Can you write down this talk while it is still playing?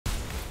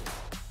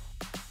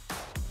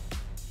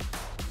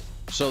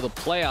So the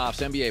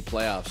playoffs, NBA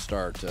playoffs,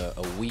 start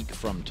a week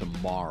from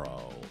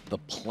tomorrow. The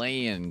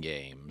play-in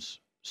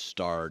games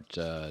start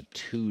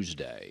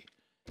Tuesday.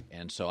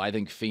 And so I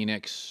think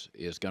Phoenix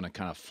is going to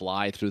kind of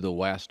fly through the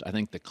West. I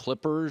think the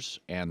Clippers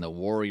and the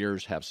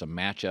Warriors have some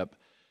matchup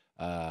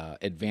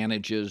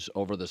advantages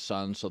over the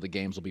Suns, so the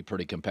games will be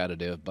pretty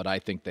competitive. But I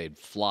think they'd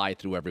fly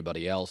through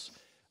everybody else.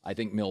 I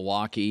think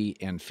Milwaukee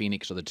and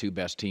Phoenix are the two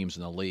best teams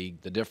in the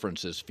league. The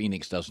difference is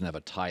Phoenix doesn't have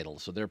a title,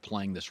 so they're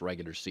playing this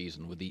regular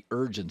season with the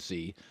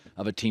urgency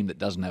of a team that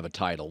doesn't have a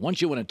title.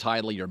 Once you win a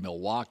title, you're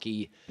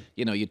Milwaukee.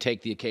 You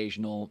take the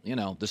occasional,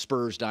 the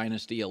Spurs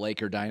dynasty, a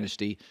Laker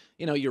dynasty.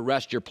 You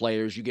rest your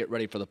players. You get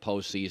ready for the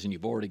postseason.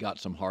 You've already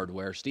got some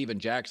hardware. Steven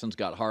Jackson's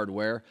got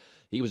hardware.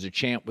 He was a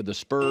champ with the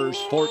Spurs,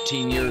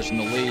 14 years in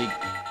the league.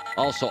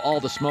 Also,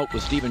 All the Smoke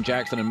with Steven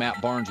Jackson and Matt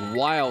Barnes,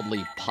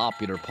 wildly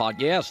popular pod.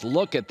 Yes,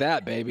 look at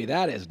that, baby.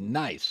 That is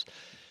nice.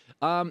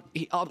 Let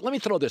me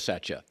throw this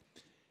at you.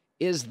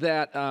 Is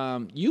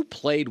that you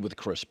played with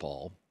Chris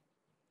Paul,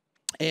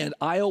 and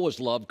I always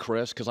loved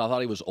Chris because I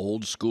thought he was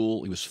old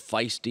school. He was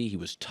feisty. He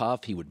was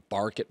tough. He would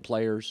bark at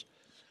players.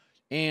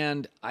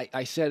 And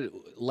I said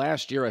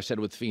last year,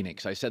 with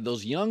Phoenix, I said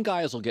those young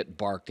guys will get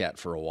barked at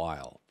for a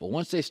while. But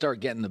once they start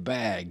getting the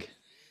bag,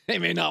 they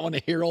may not want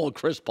to hear old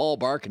Chris Paul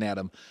barking at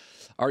him.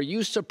 Are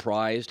you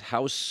surprised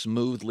how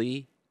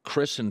smoothly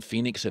Chris and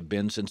Phoenix have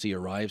been since he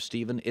arrived,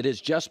 Stephen? It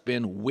has just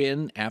been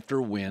win after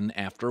win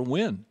after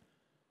win.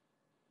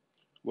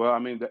 Well, I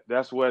mean,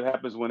 that's what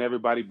happens when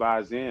everybody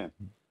buys in.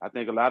 I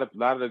think a lot of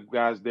the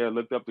guys there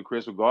looked up to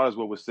Chris regardless of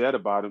what was said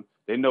about him.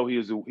 They know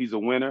he's a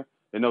winner.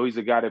 They know he's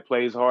a guy that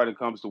plays hard and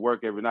comes to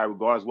work every night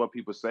regardless of what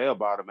people say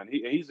about him. And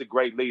he's a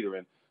great leader.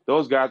 And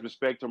those guys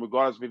respect him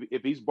regardless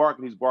if he's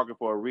barking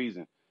for a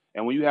reason.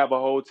 And when you have a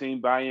whole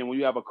team buy in, when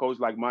you have a coach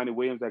like Monty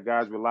Williams that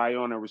guys rely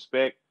on and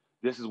respect,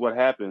 this is what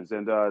happens.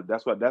 And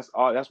that's what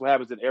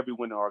happens in every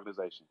winning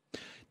organization.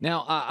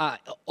 Now,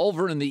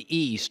 over in the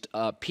East,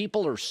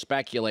 people are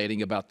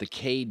speculating about the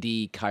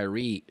KD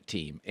Kyrie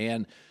team.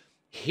 And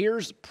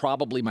here's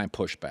probably my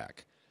pushback.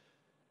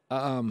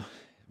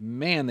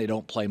 Man, they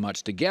don't play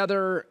much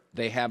together.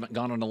 They haven't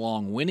gone on a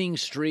long winning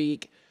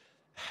streak.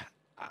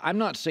 I'm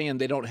not saying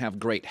they don't have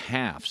great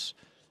halves.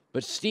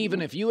 But,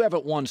 Stephen, if you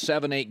haven't won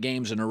 7-8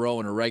 games in a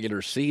row in a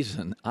regular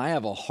season, I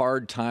have a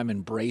hard time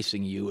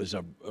embracing you as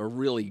a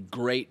really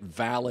great,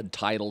 valid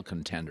title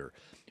contender.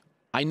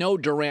 I know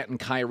Durant and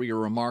Kyrie are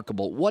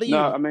remarkable. What do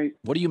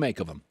you make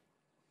of them?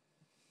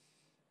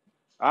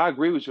 I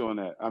agree with you on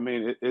that. I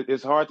mean,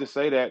 it's hard to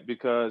say that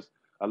because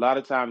a lot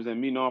of times, and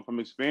me knowing from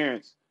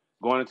experience,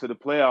 going into the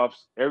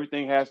playoffs,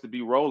 everything has to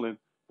be rolling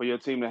for your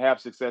team to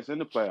have success in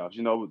the playoffs.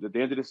 At the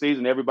end of the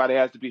season, everybody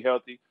has to be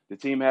healthy. The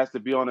team has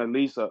to be on at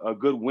least a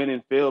good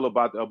winning feel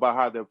about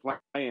how they're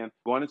playing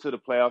going into the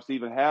playoffs to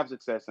even have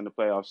success in the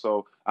playoffs.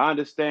 So I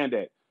understand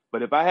that.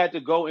 But if I had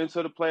to go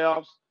into the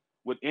playoffs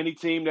with any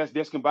team that's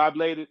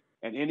discombobulated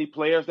and any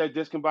players that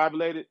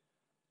discombobulated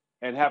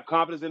and have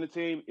confidence in the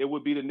team, it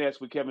would be the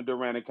Nets with Kevin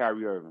Durant and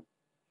Kyrie Irving.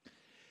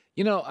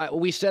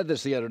 We said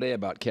this the other day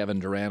about Kevin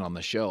Durant on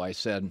the show. I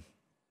said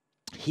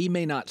he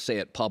may not say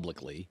it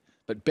publicly,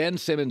 but Ben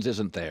Simmons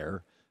isn't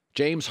there.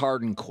 James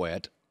Harden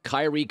quit.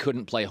 Kyrie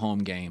couldn't play home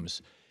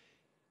games.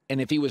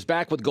 And if he was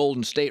back with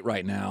Golden State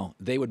right now,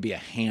 they would be a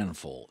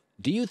handful.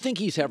 Do you think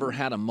he's ever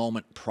had a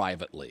moment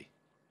privately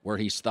where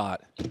he's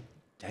thought,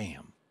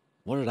 damn,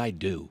 what did I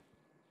do?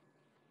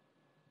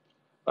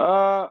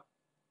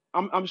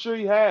 I'm sure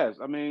he has.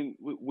 I mean,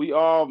 we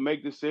all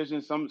make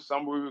decisions. Some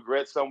we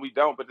regret, some we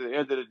don't. But at the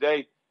end of the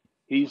day,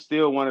 he's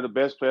still one of the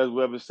best players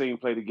we've ever seen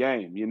play the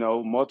game.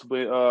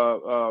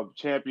 Multiple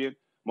champion,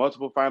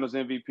 multiple Finals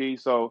MVP.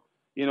 So,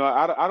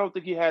 I don't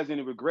think he has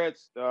any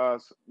regrets.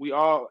 We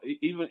all,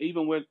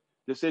 even with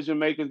decision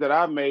makings that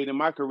I've made in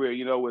my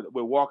career, with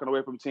walking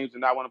away from teams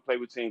and not want to play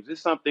with teams.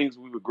 There's some things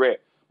we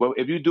regret. But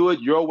if you do it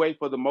your way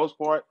for the most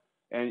part,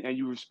 and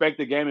you respect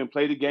the game and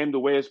play the game the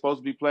way it's supposed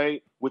to be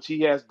played, which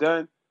he has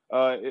done,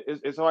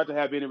 it's hard to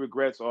have any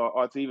regrets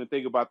or to even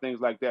think about things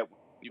like that when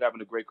you're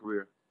having a great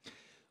career.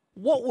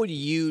 What would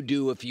you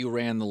do if you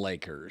ran the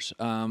Lakers?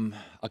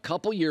 A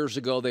couple years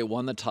ago, they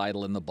won the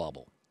title in the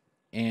bubble.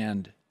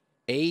 And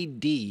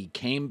AD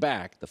came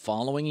back the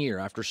following year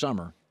after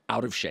summer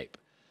out of shape.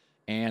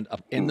 And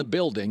in the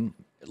building,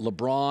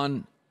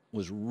 LeBron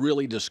was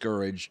really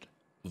discouraged.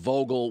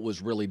 Vogel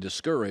was really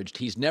discouraged.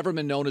 He's never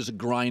been known as a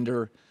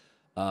grinder.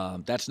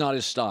 That's not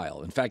his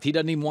style. In fact, he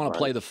doesn't even want to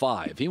play the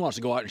five. He wants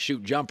to go out and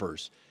shoot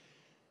jumpers.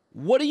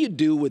 What do you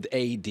do with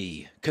AD?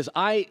 Because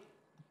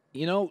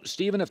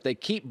Stephen, if they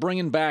keep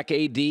bringing back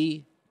AD,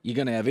 you're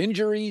going to have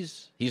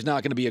injuries. He's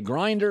not going to be a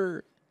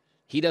grinder.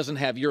 He doesn't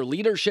have your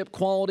leadership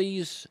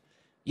qualities.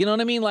 You know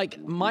what I mean? Like,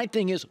 my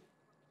thing is,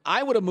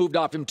 I would have moved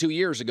off him 2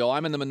 years ago.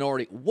 I'm in the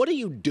minority. What do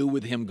you do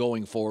with him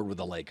going forward with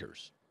the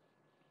Lakers?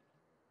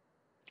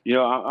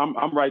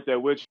 I'm right there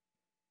with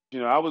you. You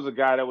know, I was a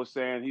guy that was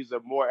saying he's a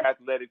more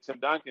athletic Tim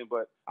Duncan,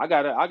 but I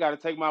gotta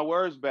take my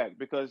words back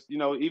because, you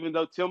know, even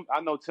though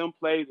I know Tim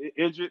played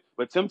injured,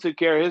 but Tim took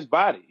care of his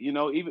body. You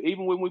know,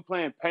 even when we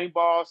playing paintball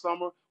all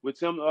summer with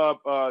Tim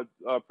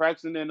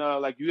practicing in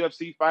like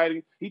UFC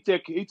fighting, he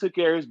took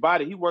care of his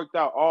body. He worked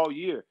out all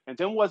year, and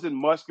Tim wasn't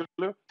muscular.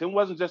 Tim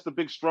wasn't just a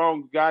big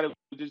strong guy that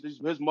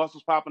just his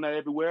muscles popping out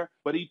everywhere.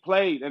 But he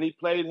played, and he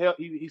stayed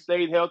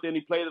healthy, and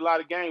he played a lot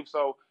of games.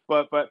 So.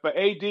 But for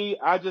AD,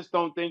 I just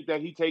don't think that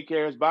he take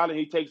care of his body.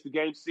 He takes the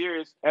game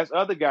serious as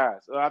other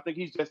guys. I think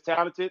he's just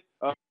talented,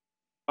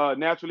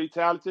 naturally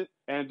talented.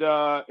 And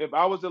if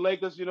I was the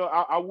Lakers, you know,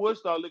 I would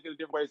start looking at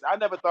different ways. I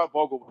never thought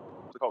Vogel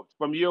was a coach.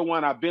 From year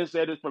one, I've been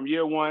said this from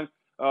year one.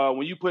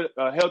 When you put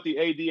a healthy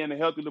AD and a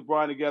healthy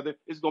LeBron together,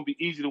 it's going to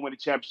be easy to win the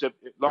championship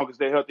as long as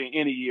they're healthy in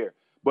any year.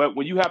 But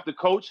when you have to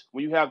coach,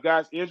 when you have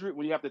guys injured,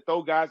 when you have to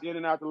throw guys in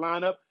and out the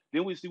lineup,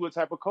 then we see what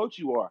type of coach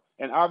you are.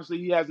 And obviously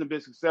he hasn't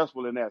been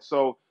successful in that.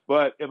 So,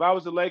 but if I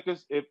was the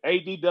Lakers, if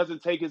AD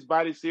doesn't take his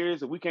body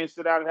serious, if we can't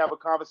sit down and have a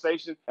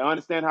conversation and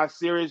understand how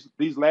serious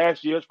these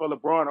last years for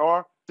LeBron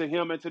are to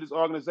him and to this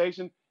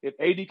organization, if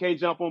AD can't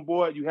jump on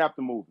board, you have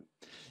to move him.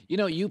 You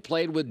know, you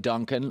played with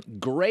Duncan,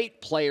 great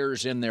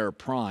players in their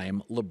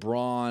prime,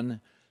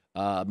 LeBron,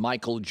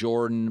 Michael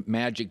Jordan,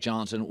 Magic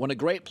Johnson. When a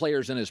great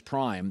player's in his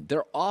prime,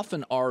 there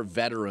often are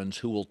veterans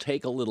who will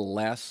take a little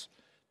less.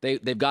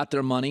 They've got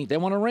their money. They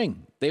want a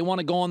ring. They want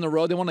to go on the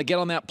road. They want to get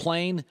on that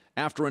plane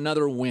after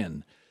another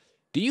win.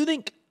 Do you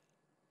think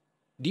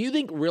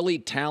really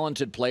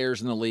talented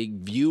players in the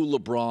league view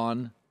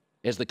LeBron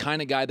as the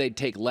kind of guy they'd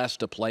take less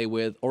to play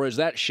with, or is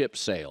that ship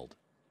sailed?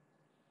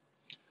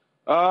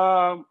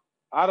 I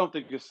don't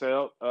think it's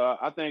sailed.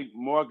 I think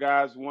more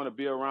guys want to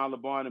be around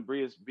LeBron and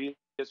be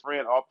his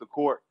friend off the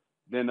court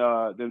than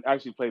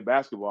actually play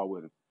basketball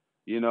with him.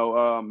 You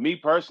know, me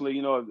personally,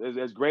 you know,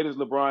 as great as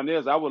LeBron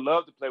is, I would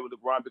love to play with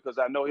LeBron because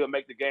I know he'll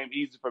make the game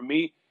easy for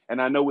me,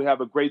 and I know we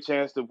have a great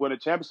chance to win a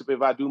championship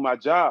if I do my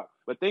job.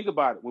 But think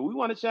about it. When we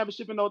won a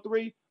championship in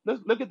 2003,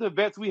 look at the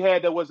vets we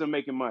had that wasn't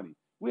making money.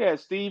 We had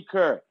Steve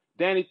Kerr,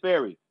 Danny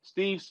Ferry,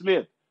 Steve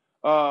Smith.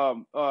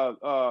 David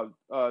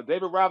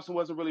Robinson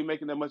wasn't really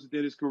making that much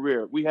in his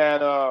career. We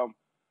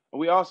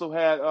also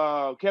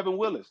had Kevin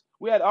Willis.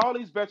 We had all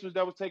these veterans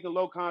that was taking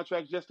low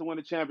contracts just to win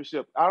the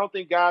championship. I don't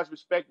think guys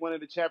respect winning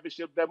the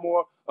championship that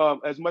more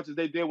as much as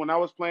they did when I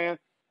was playing.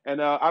 And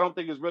I don't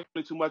think it's really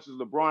too much as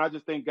LeBron. I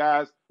just think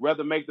guys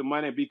rather make the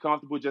money and be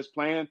comfortable just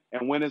playing,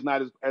 and win is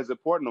not as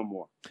important no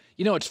more.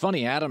 You know, it's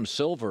funny. Adam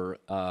Silver,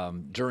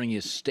 during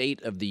his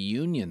State of the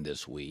Union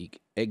this week,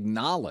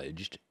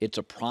 acknowledged it's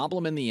a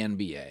problem in the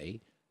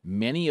NBA.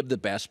 Many of the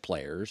best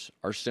players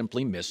are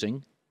simply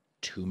missing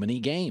too many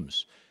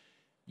games.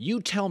 You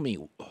tell me,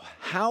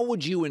 how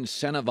would you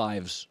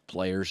incentivize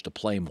players to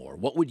play more?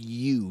 What would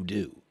you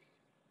do?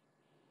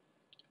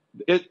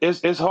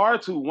 It's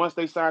hard to once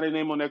they sign their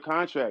name on their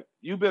contract.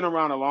 You've been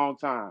around a long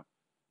time.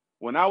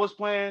 When I was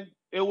playing,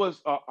 it was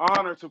an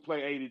honor to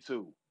play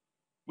 82.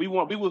 We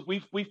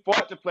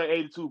fought to play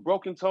 82.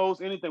 Broken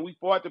toes, anything. We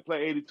fought to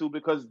play 82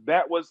 because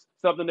that was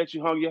something that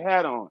you hung your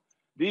hat on.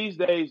 These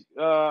days,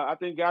 I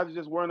think guys are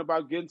just worrying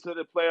about getting to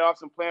the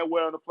playoffs and playing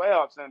well in the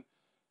playoffs. And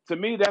to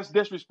me, that's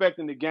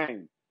disrespecting the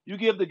game. You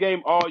give the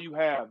game all you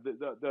have.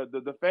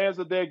 The fans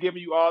are there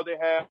giving you all they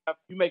have.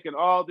 You're making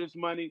all this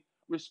money.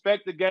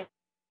 Respect the game,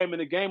 and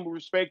the game will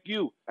respect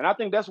you. And I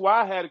think that's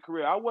why I had a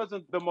career. I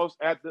wasn't the most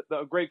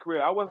the great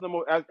career. I wasn't the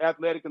most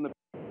athletic and the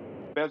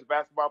best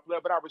basketball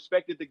player, but I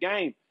respected the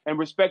game. And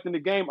respecting the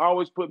game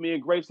always put me in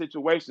great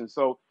situations.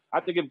 So I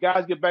think if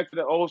guys get back to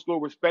the old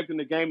school, respecting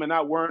the game and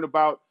not worrying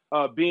about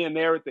being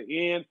there at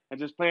the end and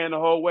just playing the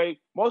whole way,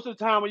 most of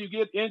the time when you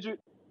get injured,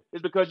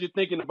 it's because you're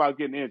thinking about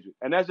getting injured.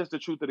 And that's just the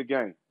truth of the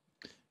game.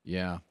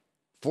 Yeah.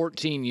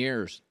 14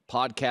 years.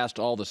 Podcast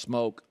All the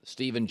Smoke.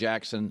 Steven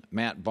Jackson,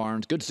 Matt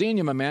Barnes. Good seeing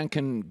you, my man.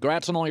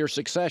 Congrats on all your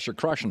success. You're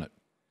crushing it.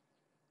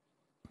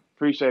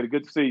 Appreciate it.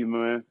 Good to see you,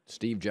 man.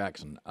 Steve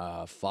Jackson,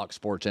 Fox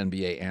Sports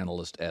NBA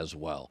analyst as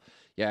well.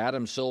 Yeah,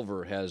 Adam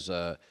Silver has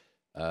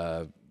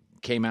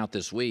came out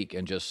this week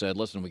and just said,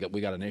 listen,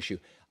 we got an issue.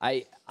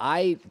 I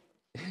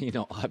you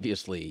know,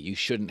 obviously you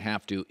shouldn't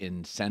have to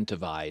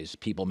incentivize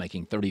people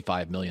making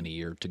 $35 million a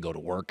year to go to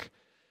work.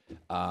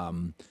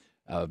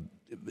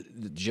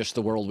 Just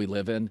the world we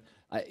live in.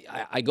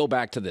 I go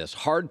back to this.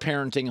 Hard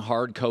parenting,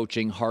 hard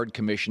coaching, hard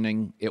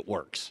commissioning, it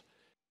works.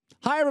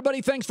 Hi,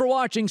 everybody. Thanks for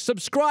watching.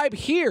 Subscribe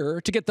here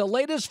to get the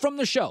latest from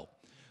the show.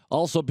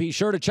 Also, be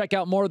sure to check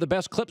out more of the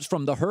best clips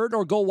from The Herd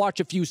or go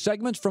watch a few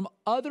segments from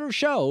other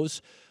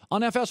shows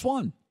on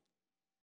FS1.